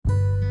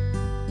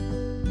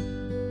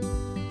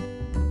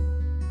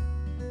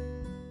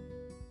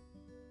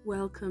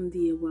Welcome,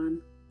 dear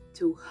one,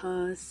 to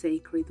Her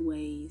Sacred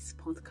Ways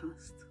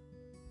podcast.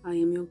 I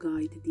am your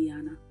guide,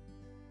 Diana,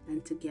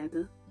 and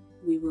together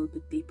we will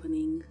be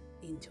deepening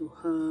into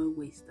her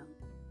wisdom.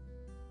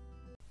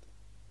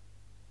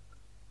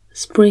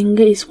 Spring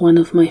is one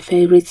of my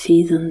favorite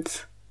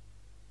seasons.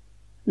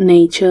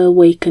 Nature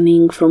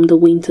awakening from the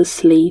winter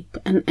sleep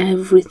and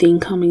everything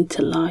coming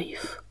to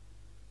life.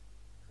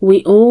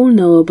 We all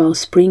know about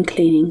spring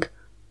cleaning.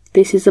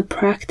 This is a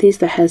practice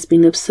that has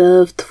been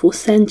observed for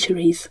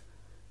centuries,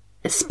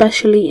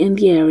 especially in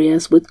the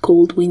areas with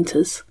cold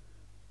winters.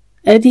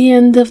 At the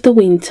end of the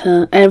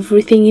winter,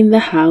 everything in the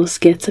house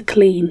gets a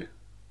clean.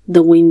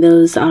 The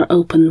windows are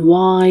opened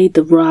wide,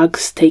 the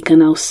rugs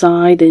taken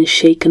outside and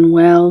shaken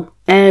well,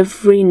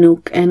 every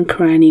nook and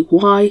cranny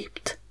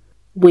wiped,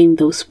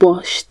 windows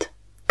washed,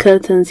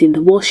 curtains in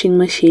the washing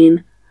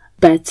machine,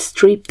 beds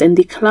stripped, and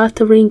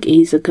decluttering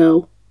is a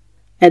go.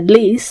 At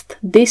least,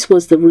 this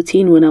was the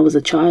routine when I was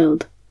a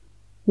child.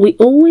 We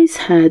always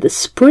had a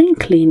spring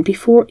clean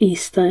before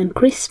Easter and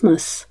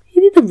Christmas.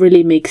 It didn't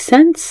really make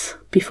sense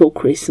before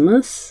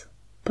Christmas,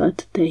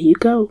 but there you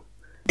go.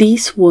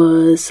 This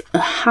was a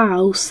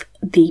house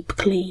deep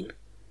clean.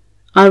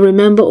 I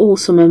remember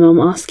also my mom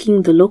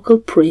asking the local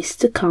priest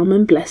to come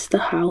and bless the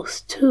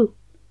house too.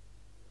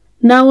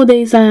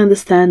 Nowadays I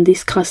understand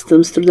these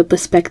customs through the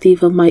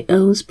perspective of my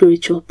own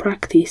spiritual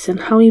practice and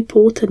how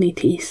important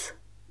it is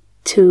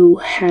to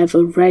have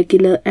a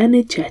regular,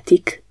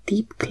 energetic,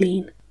 deep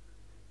clean.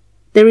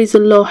 There is a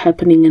lot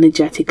happening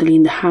energetically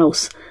in the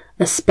house,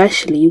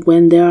 especially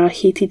when there are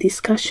heated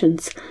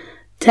discussions,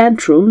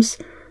 tantrums,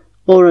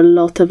 or a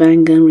lot of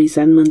anger and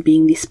resentment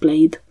being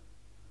displayed.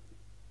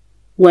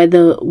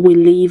 Whether we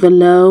live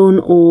alone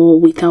or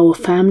with our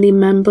family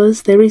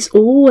members, there is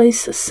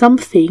always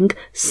something,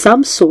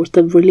 some sort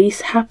of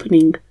release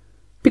happening,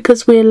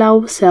 because we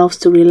allow ourselves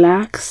to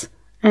relax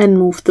and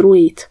move through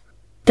it.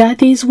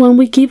 That is when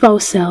we give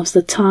ourselves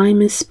the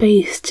time and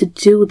space to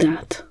do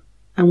that,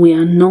 and we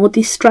are not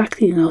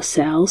distracting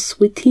ourselves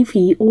with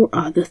TV or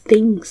other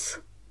things.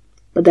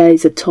 But that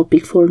is a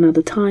topic for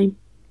another time.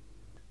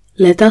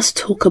 Let us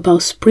talk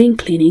about spring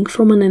cleaning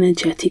from an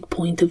energetic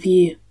point of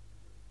view.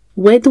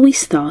 Where do we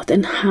start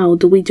and how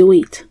do we do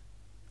it?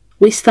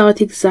 We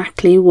start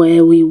exactly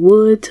where we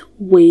would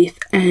with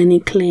any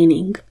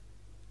cleaning.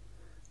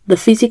 The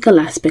physical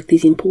aspect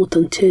is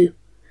important too.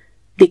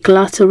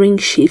 Decluttering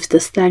shifts the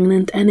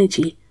stagnant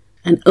energy,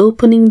 and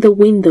opening the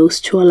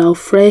windows to allow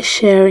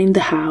fresh air in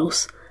the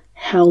house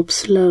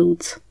helps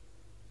loads.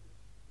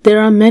 There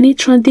are many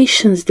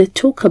traditions that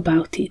talk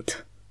about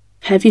it.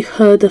 Have you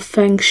heard of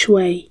Feng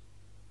Shui?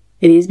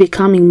 It is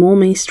becoming more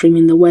mainstream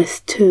in the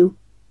West too.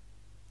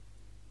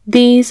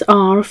 These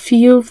are a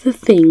few of the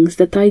things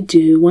that I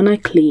do when I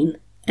clean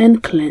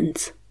and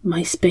cleanse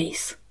my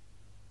space.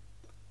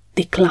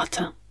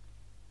 Declutter.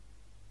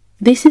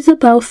 This is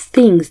about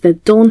things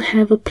that don't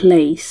have a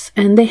place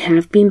and they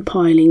have been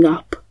piling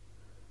up.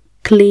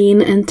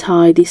 Clean and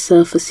tidy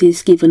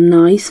surfaces give a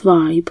nice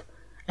vibe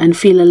and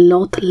feel a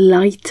lot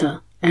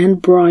lighter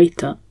and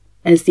brighter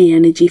as the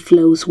energy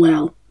flows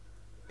well.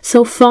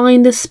 So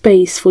find a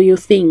space for your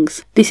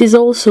things. This is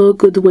also a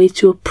good way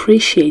to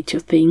appreciate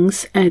your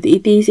things, and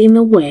it is in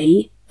a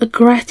way a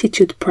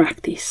gratitude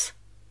practice.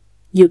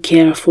 You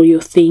care for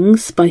your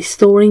things by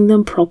storing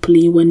them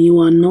properly when you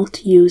are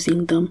not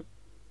using them.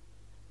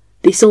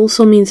 This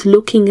also means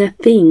looking at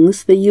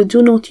things that you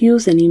do not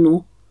use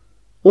anymore,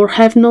 or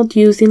have not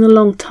used in a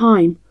long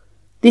time.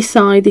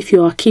 Decide if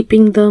you are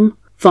keeping them,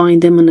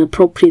 find them an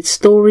appropriate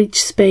storage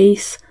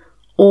space,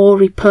 or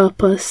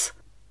repurpose,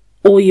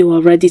 or you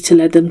are ready to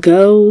let them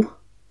go,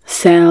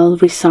 sell,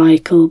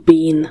 recycle,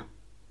 bin.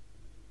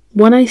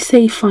 When I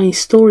say find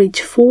storage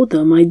for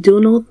them, I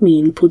do not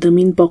mean put them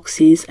in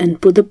boxes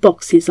and put the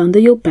boxes under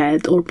your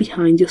bed or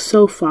behind your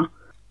sofa.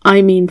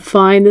 I mean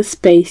find a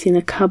space in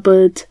a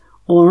cupboard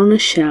or on a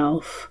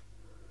shelf,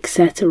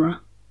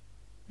 etc.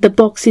 The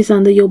boxes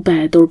under your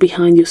bed or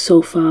behind your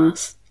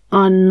sofas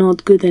are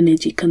not good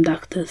energy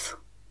conductors.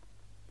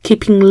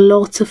 Keeping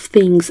lots of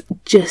things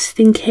just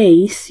in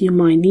case you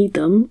might need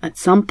them at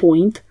some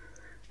point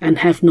and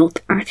have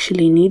not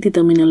actually needed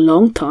them in a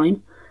long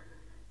time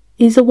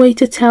is a way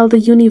to tell the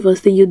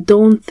universe that you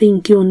don't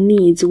think your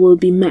needs will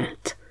be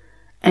met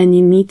and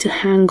you need to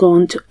hang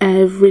on to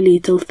every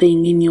little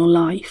thing in your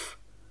life.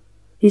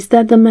 Is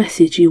that the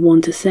message you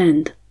want to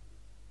send?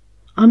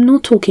 I'm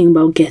not talking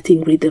about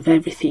getting rid of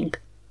everything.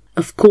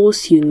 Of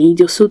course, you need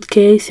your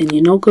suitcase and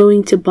you're not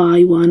going to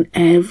buy one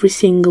every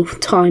single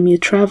time you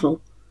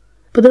travel.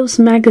 But those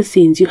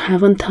magazines you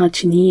haven't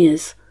touched in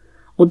years,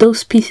 or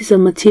those pieces of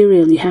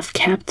material you have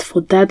kept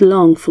for that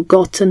long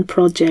forgotten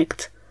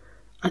project,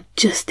 are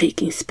just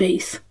taking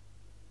space.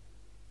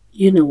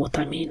 You know what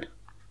I mean.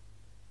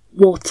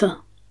 Water.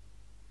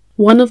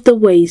 One of the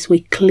ways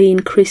we clean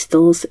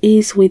crystals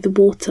is with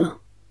water.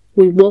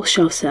 We wash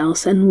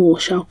ourselves and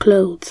wash our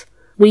clothes.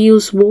 We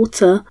use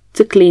water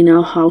to clean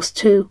our house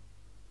too.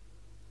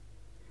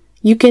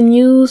 You can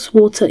use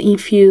water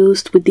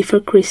infused with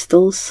different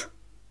crystals.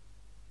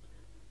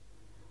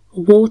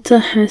 Water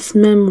has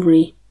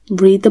memory,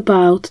 read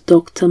about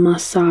Dr.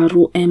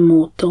 Masaru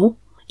Emoto,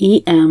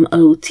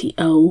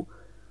 E-M-O-T-O.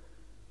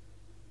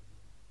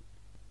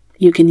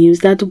 You can use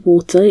that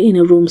water in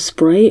a room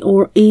spray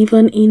or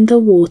even in the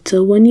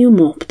water when you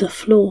mop the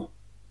floor.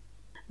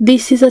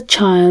 This is a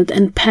child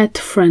and pet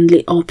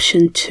friendly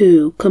option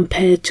too,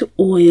 compared to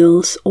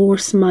oils or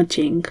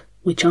smudging,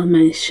 which I'll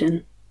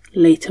mention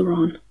later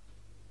on.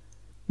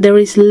 There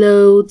is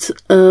loads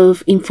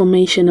of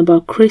information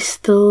about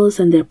crystals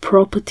and their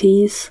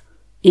properties.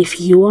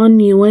 If you are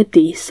new at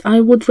this,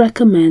 I would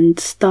recommend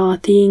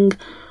starting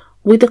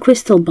with the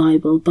Crystal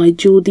Bible by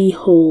Judy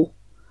Hall,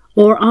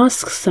 or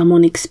ask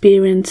someone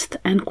experienced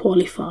and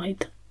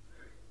qualified.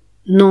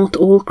 Not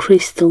all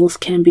crystals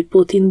can be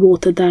put in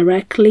water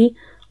directly,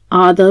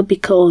 either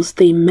because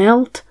they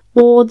melt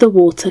or the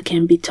water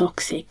can be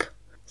toxic.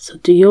 So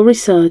do your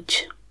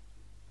research.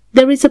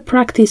 There is a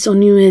practice on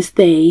New Year's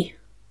Day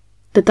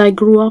that I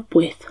grew up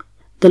with.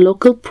 The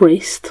local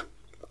priest,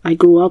 I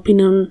grew up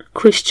in a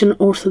Christian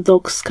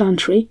Orthodox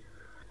country,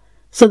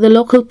 so the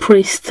local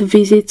priest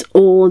visits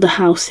all the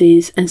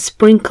houses and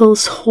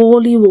sprinkles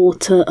holy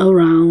water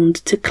around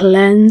to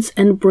cleanse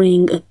and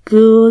bring a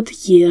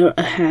good year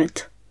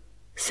ahead.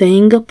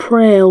 Saying a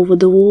prayer over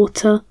the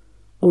water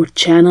or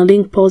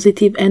channeling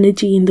positive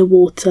energy in the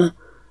water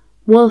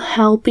will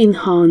help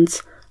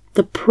enhance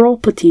the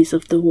properties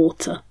of the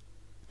water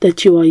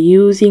that you are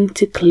using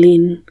to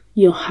clean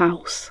your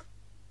house.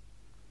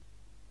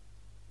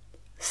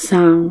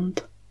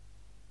 Sound.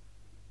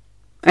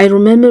 I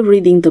remember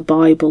reading the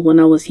Bible when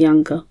I was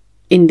younger.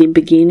 In the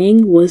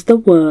beginning was the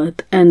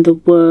Word, and the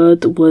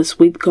Word was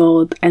with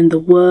God, and the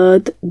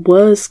Word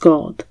was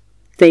God.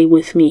 Stay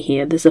with me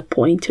here, there's a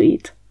point to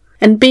it.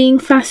 And being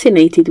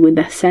fascinated with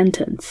that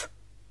sentence.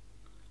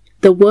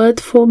 The word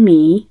for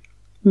me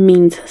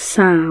means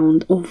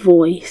sound or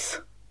voice.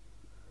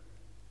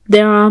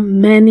 There are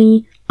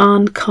many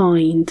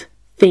unkind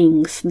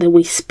things that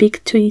we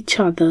speak to each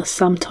other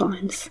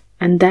sometimes,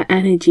 and that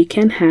energy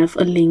can have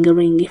a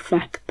lingering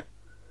effect.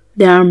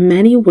 There are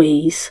many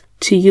ways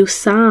to use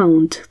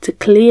sound to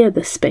clear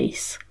the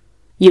space.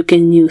 You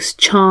can use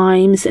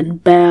chimes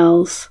and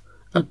bells,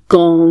 a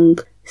gong,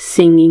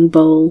 singing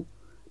bowl,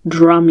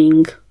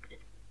 drumming,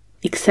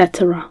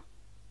 etc.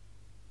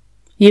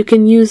 You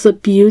can use a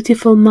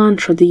beautiful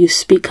mantra that you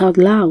speak out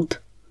loud.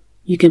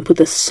 You can put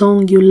a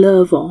song you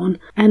love on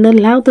and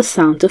allow the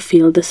sound to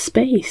fill the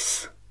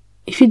space.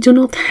 If you do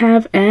not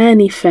have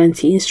any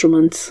fancy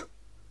instruments,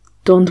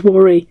 don't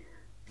worry.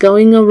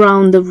 Going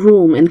around the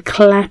room and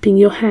clapping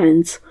your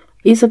hands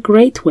is a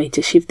great way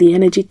to shift the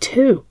energy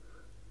too.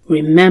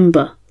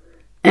 Remember,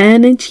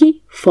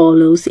 energy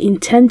follows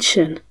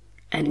intention,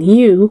 and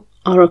you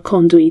are a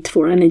conduit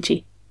for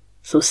energy.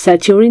 So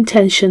set your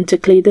intention to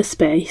clear the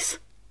space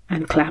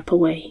and clap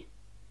away.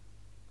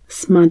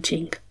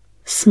 Smudging.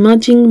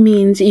 Smudging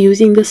means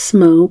using the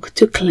smoke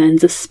to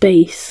cleanse a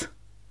space.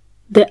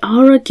 There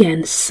are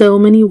again so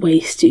many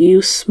ways to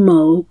use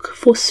smoke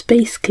for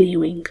space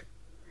clearing.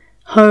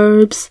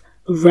 Herbs,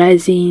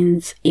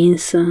 resins,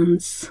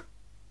 incense.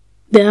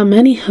 There are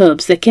many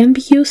herbs that can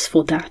be used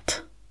for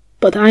that,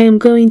 but I am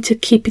going to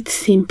keep it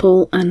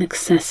simple and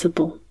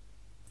accessible.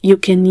 You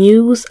can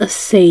use a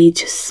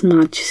sage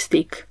smudge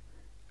stick,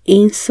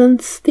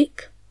 incense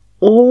stick,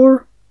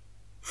 or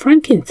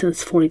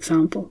frankincense, for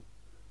example.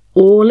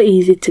 All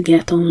easy to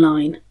get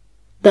online.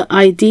 The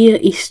idea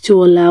is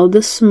to allow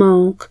the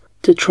smoke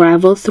to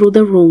travel through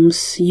the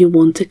rooms you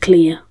want to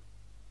clear.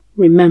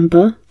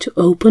 Remember to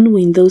open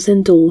windows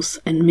and doors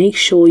and make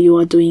sure you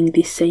are doing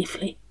this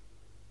safely.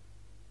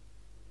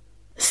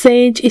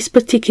 Sage is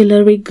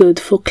particularly good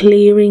for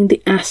clearing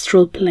the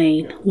astral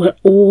plane, where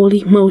all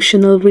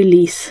emotional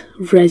release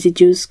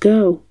residues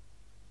go.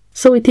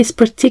 So it is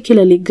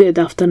particularly good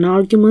after an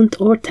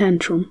argument or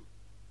tantrum.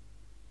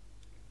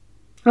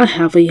 I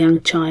have a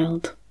young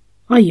child.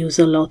 I use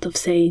a lot of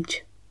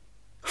sage.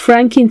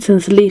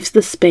 Frankincense lifts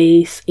the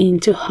space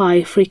into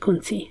high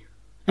frequency,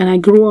 and I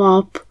grew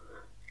up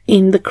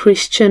in the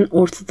Christian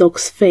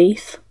Orthodox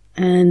faith,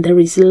 and there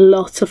is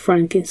lots of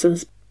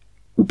frankincense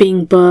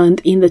being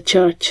burned in the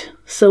church,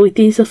 so it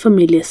is a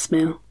familiar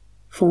smell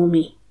for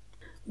me.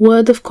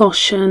 Word of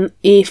caution,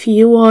 if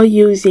you are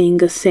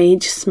using a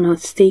sage smudge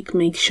stick,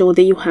 make sure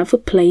that you have a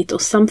plate or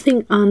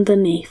something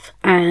underneath,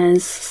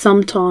 as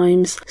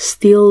sometimes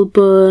still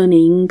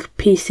burning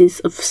pieces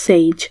of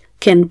sage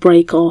can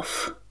break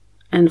off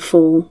and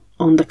fall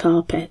on the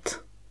carpet.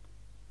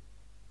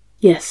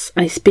 Yes,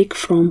 I speak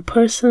from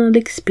personal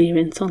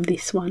experience on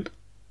this one.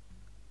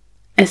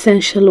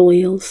 Essential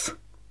oils.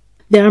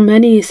 There are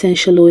many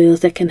essential oils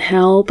that can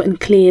help and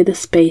clear the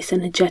space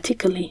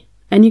energetically,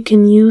 and you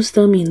can use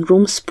them in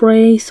room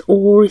sprays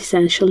or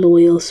essential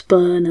oils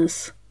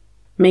burners.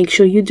 Make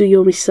sure you do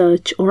your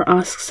research or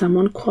ask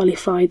someone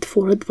qualified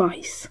for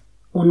advice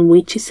on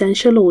which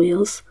essential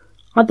oils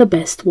are the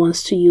best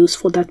ones to use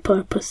for that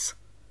purpose.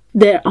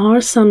 There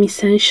are some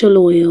essential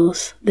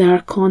oils that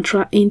are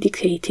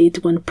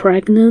contraindicated when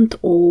pregnant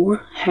or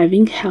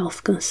having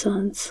health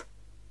concerns.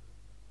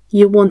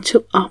 You want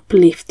to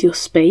uplift your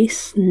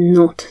space,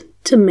 not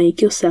to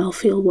make yourself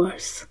feel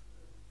worse.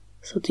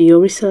 So do your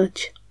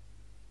research.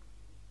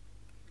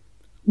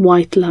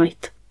 White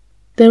light.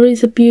 There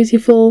is a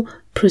beautiful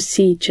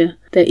procedure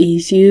that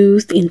is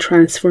used in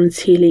transference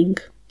healing,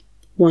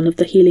 one of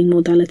the healing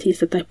modalities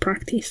that I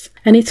practice,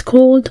 and it's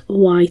called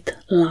white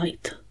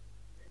light.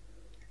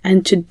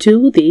 And to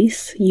do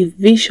this, you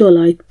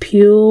visualize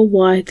pure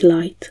white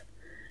light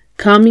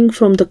coming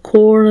from the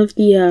core of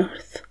the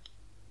earth,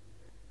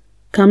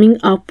 coming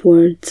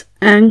upwards,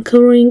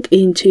 anchoring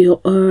into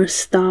your earth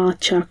star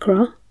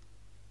chakra.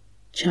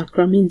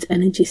 Chakra means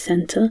energy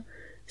center,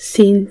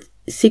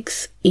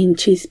 6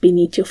 inches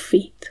beneath your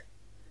feet.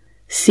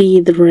 See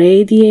it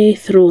radiate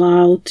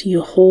throughout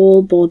your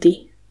whole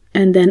body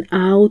and then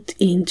out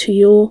into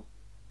your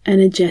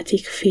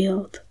energetic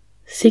field,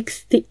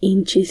 60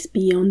 inches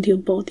beyond your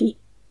body.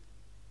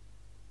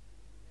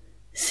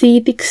 See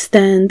it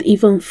extend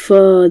even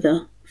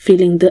further,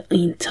 filling the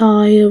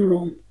entire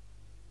room.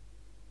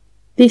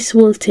 This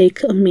will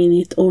take a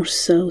minute or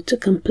so to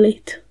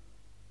complete.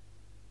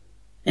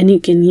 And you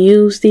can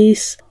use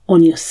this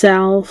on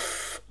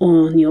yourself,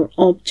 on your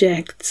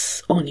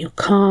objects, on your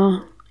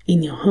car,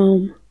 in your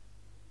home.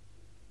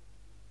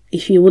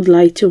 If you would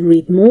like to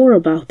read more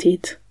about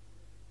it,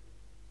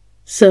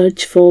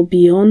 search for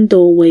Beyond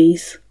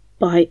Doorways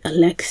by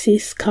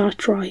Alexis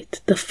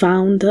Cartwright, the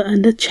founder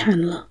and the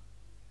channeler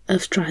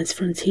of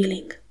Transference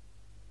Healing.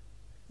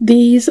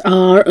 These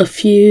are a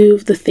few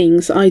of the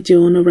things I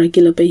do on a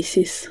regular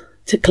basis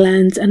to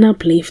cleanse and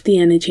uplift the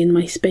energy in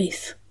my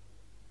space.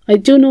 I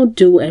do not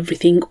do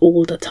everything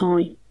all the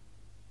time,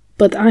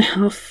 but I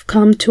have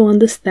come to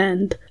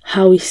understand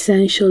how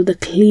essential the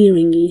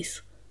clearing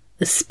is,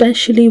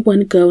 especially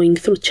when going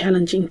through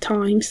challenging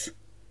times.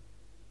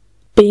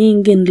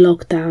 Being in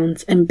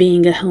lockdowns and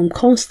being at home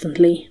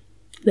constantly,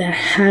 there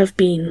have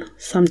been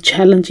some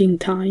challenging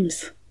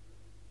times.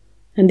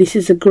 And this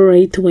is a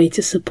great way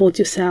to support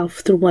yourself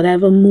through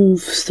whatever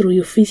moves through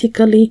you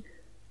physically,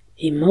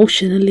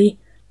 emotionally,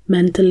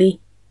 mentally,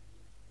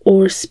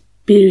 or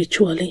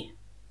spiritually.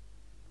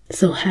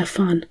 So have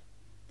fun.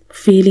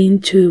 Feel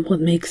into what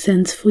makes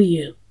sense for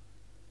you.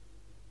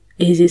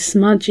 Is it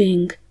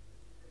smudging?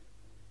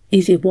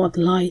 Is it what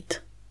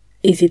light?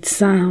 Is it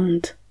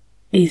sound?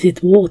 Is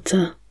it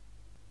water?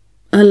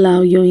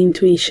 Allow your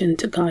intuition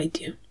to guide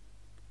you.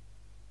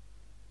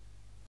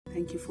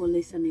 Thank you for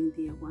listening,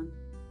 dear one.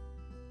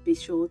 Be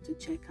sure to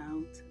check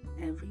out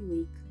every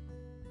week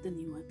the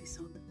new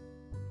episode.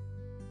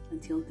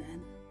 Until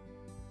then,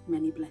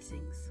 many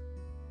blessings.